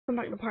I'm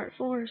back to part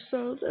 4.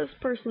 So this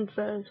person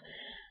says,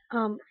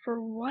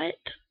 for what?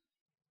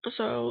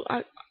 So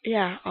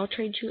I'll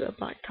trade you a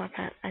black top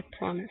hat. I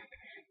promise.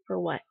 For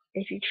what?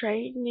 If you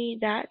trade me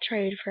that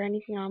trade for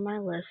anything on my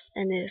list,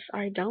 and if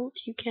I don't,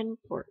 you can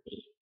report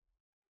me.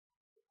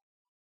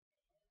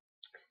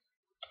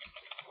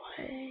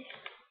 Why?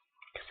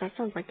 Because that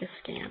sounds like a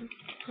scam.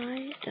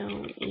 Why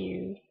don't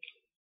you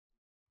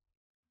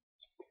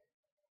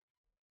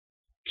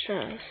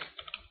just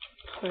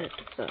put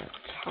the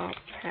top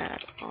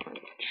hat on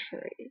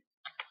trade?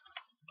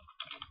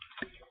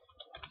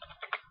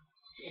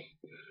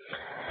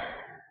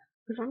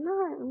 Because I'm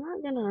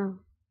not gonna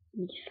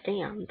be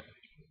scammed.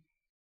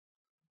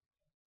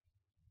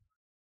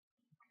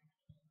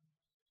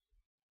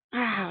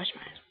 I wish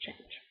my eyes would change.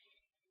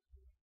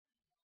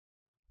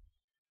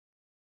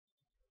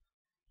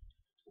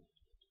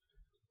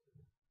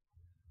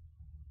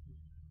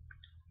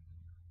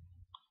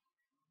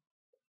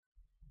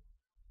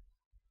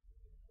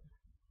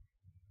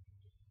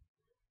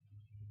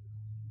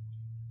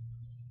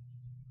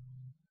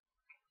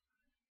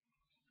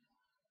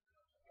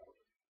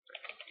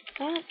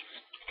 That's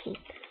pink.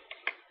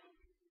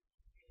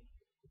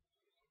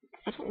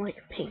 I don't like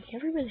pink.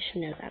 Everybody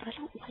should know that. I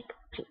don't like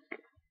pink.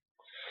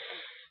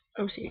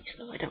 Oh, serious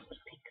though, I don't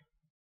like pink.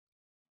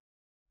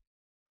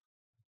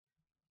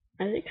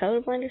 Is it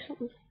colorblind or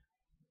something?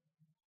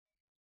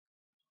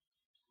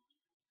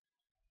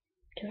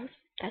 Cause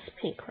that's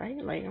pink, right?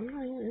 Like, I'm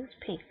not even, it's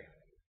pink.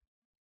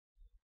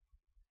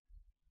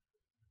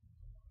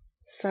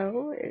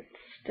 So, it's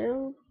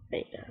still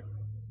beta.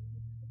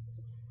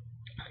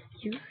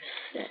 You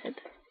said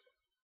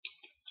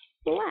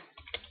black.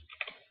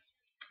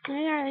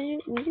 Yeah,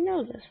 you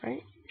know this, right?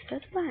 It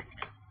says black.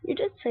 You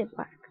did say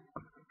black.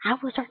 I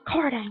was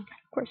recording.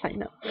 Of course I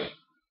know.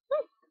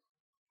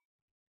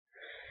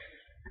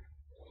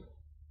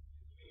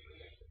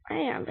 I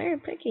am very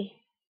picky.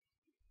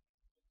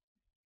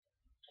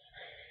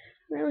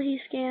 Will he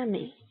scam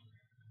me?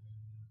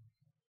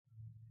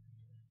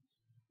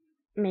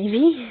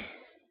 Maybe.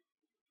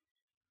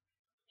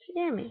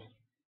 Scam me.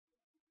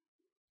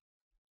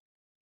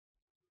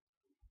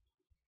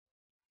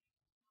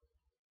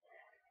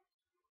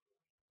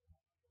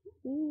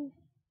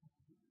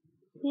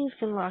 He's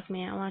gonna lock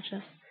me out. Watch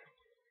this.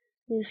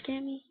 Will he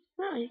scam me?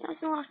 No, he's not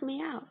gonna lock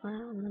me out.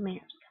 Well, let me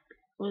ask.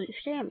 Will he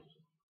scam me?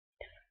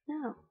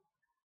 No.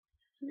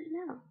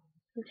 No.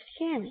 He'll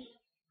scam me.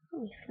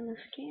 Oh, he's gonna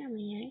scam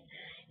me,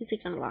 eh? Is he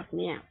gonna lock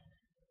me out?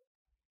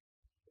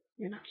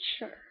 You're not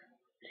sure.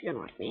 Is he gonna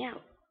lock me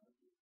out?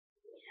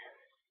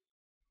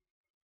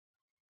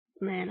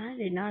 Man, I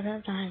did not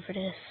have time for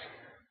this.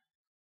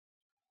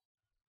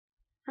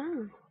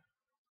 Oh.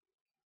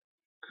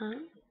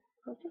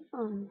 What's the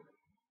phone?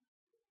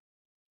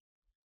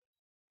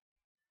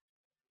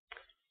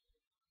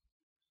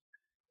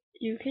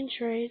 You can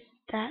trade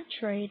that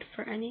trade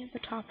for any of the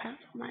top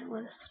hats on my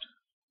list.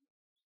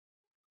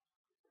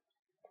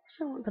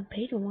 I want the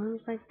beta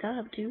ones, like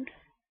duh, dude.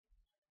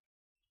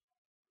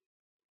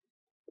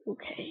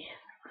 Okay,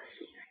 let's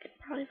see. I could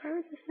probably part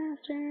with this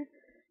master.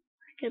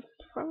 I could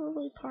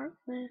probably part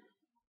with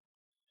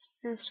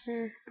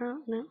master.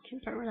 Oh no,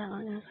 can't part with that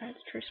one. I had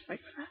to true spike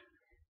for that.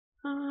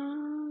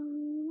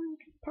 I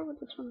could part with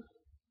this one.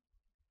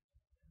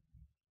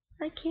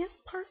 I can't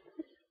part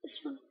with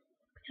this one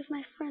because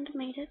my friend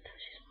made it.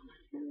 She's one of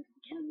my friends. I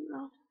can't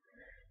know.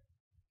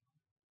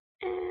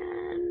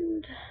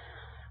 And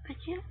I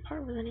can't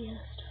part with any of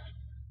this stuff.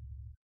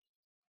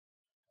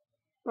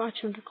 Watch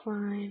him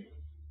decline.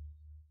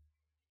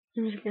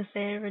 I'm just gonna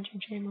say I read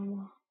your channel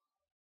wall.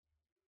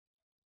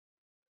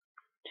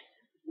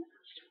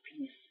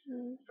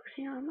 Masterpieces.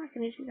 You know, I'm not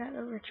gonna do that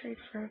over trade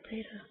for a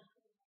beta.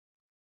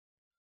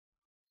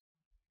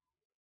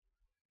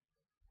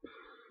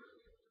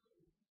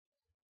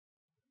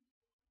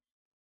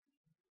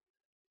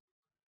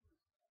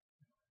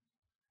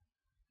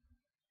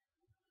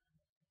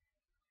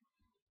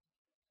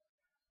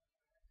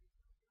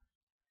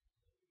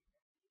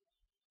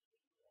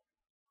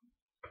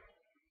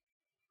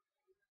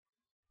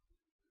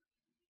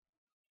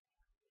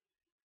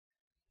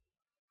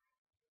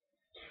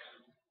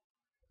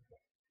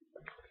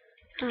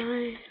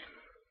 I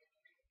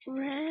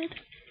read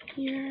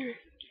your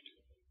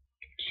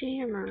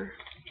jammer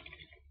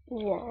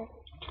wall.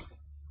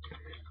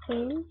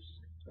 Those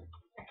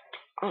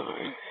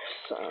are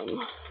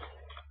some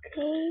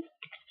good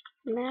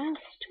masterpieces.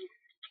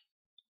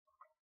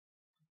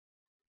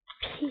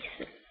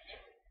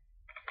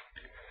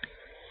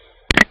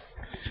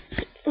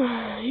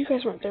 You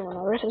guys weren't there when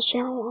I read his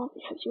jammer wall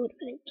because you would have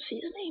been able to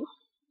see his name.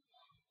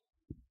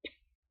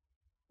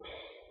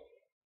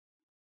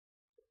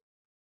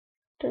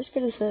 As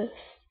good as this.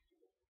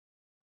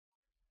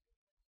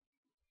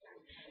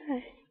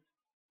 Say.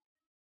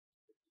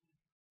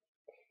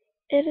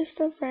 It is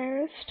the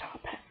rarest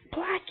top hat.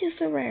 Black is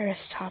the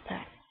rarest top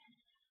hat.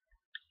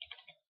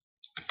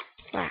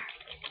 Black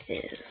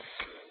is.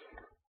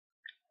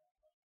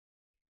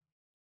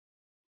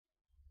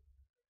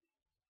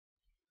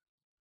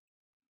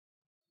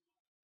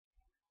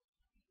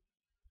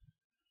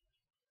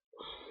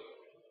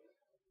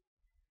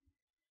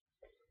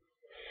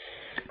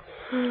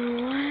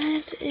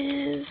 What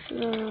is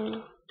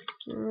the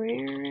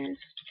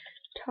rarest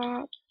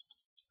top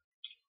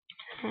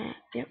hat?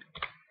 Yep.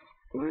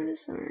 What is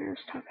the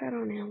rarest top hat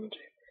on Amazon?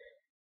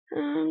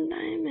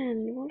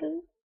 Diamond. What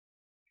is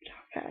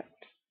top hat?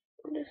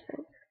 What is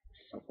that?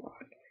 So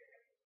odd.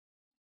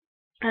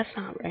 That's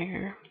not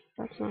rare.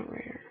 That's not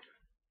rare.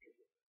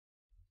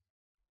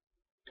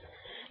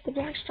 The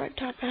black striped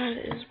top hat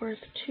is worth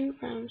 2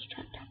 pounds.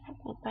 Striped top hat,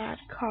 not bad.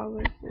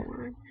 Collard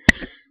one.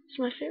 It's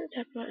my favorite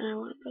top hat, and I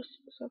want to post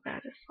it so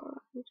bad. I saw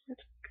that. It's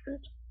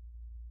good.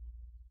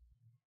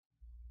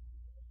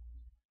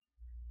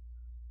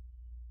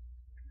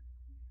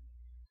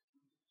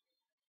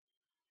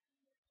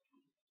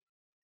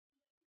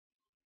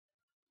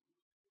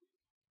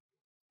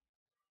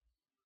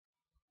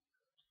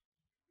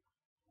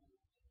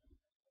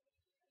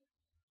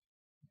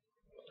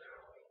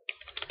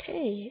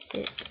 Okay,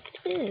 it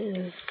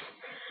is.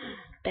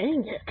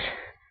 Dang it.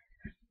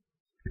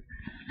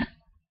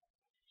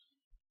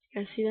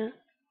 You guys see that?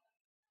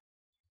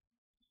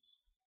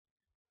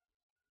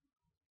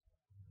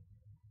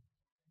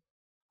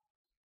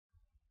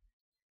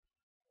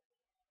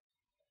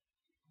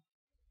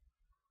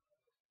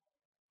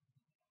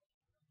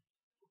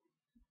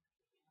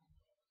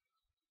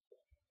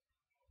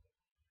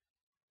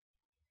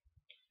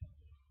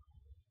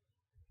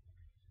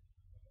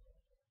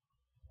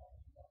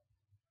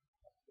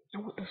 I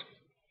want this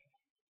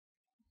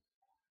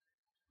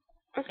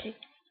one. Okay.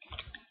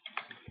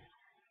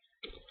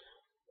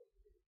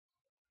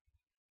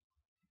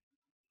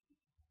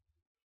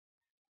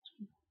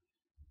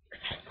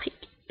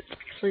 It's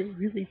actually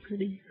really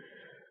pretty.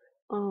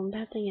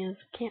 Bad thing is,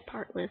 can't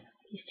part with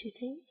these two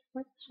things.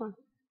 What's this one?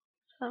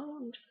 So,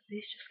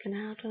 he's just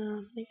gonna have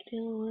to make a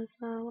deal with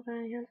what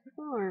I had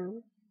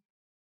before.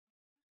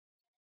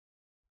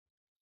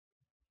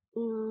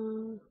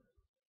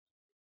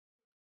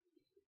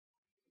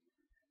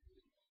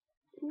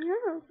 Yeah, I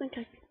don't think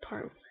I could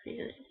part with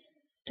it.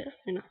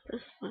 Definitely not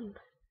this one.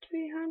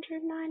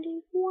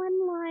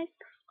 391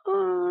 likes.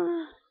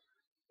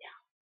 Yeah.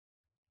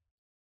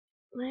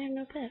 I have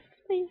no pets.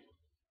 Please.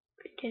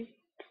 Okay.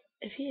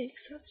 If he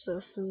accepts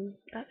us, then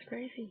that's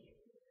crazy.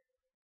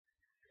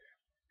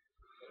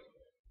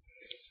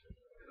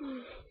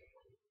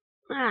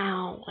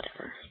 Oh,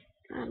 whatever.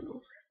 I don't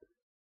know.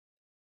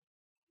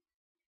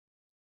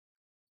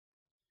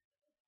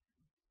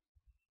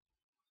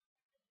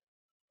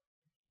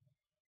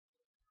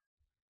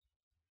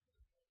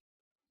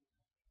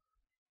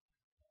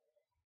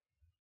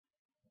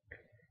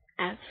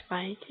 Add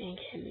Spike and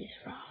Kimmy's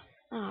Frost.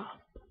 Oh,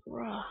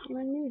 bruh. I'm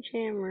a new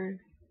jammer.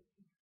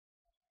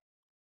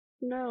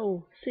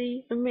 No.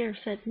 See? The mayor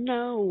said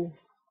no.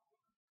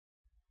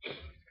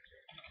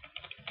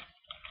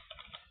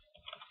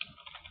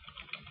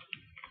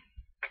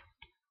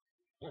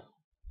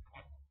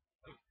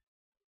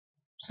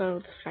 So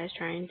this guy's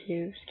trying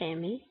to scam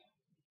me.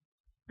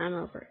 I'm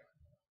over it.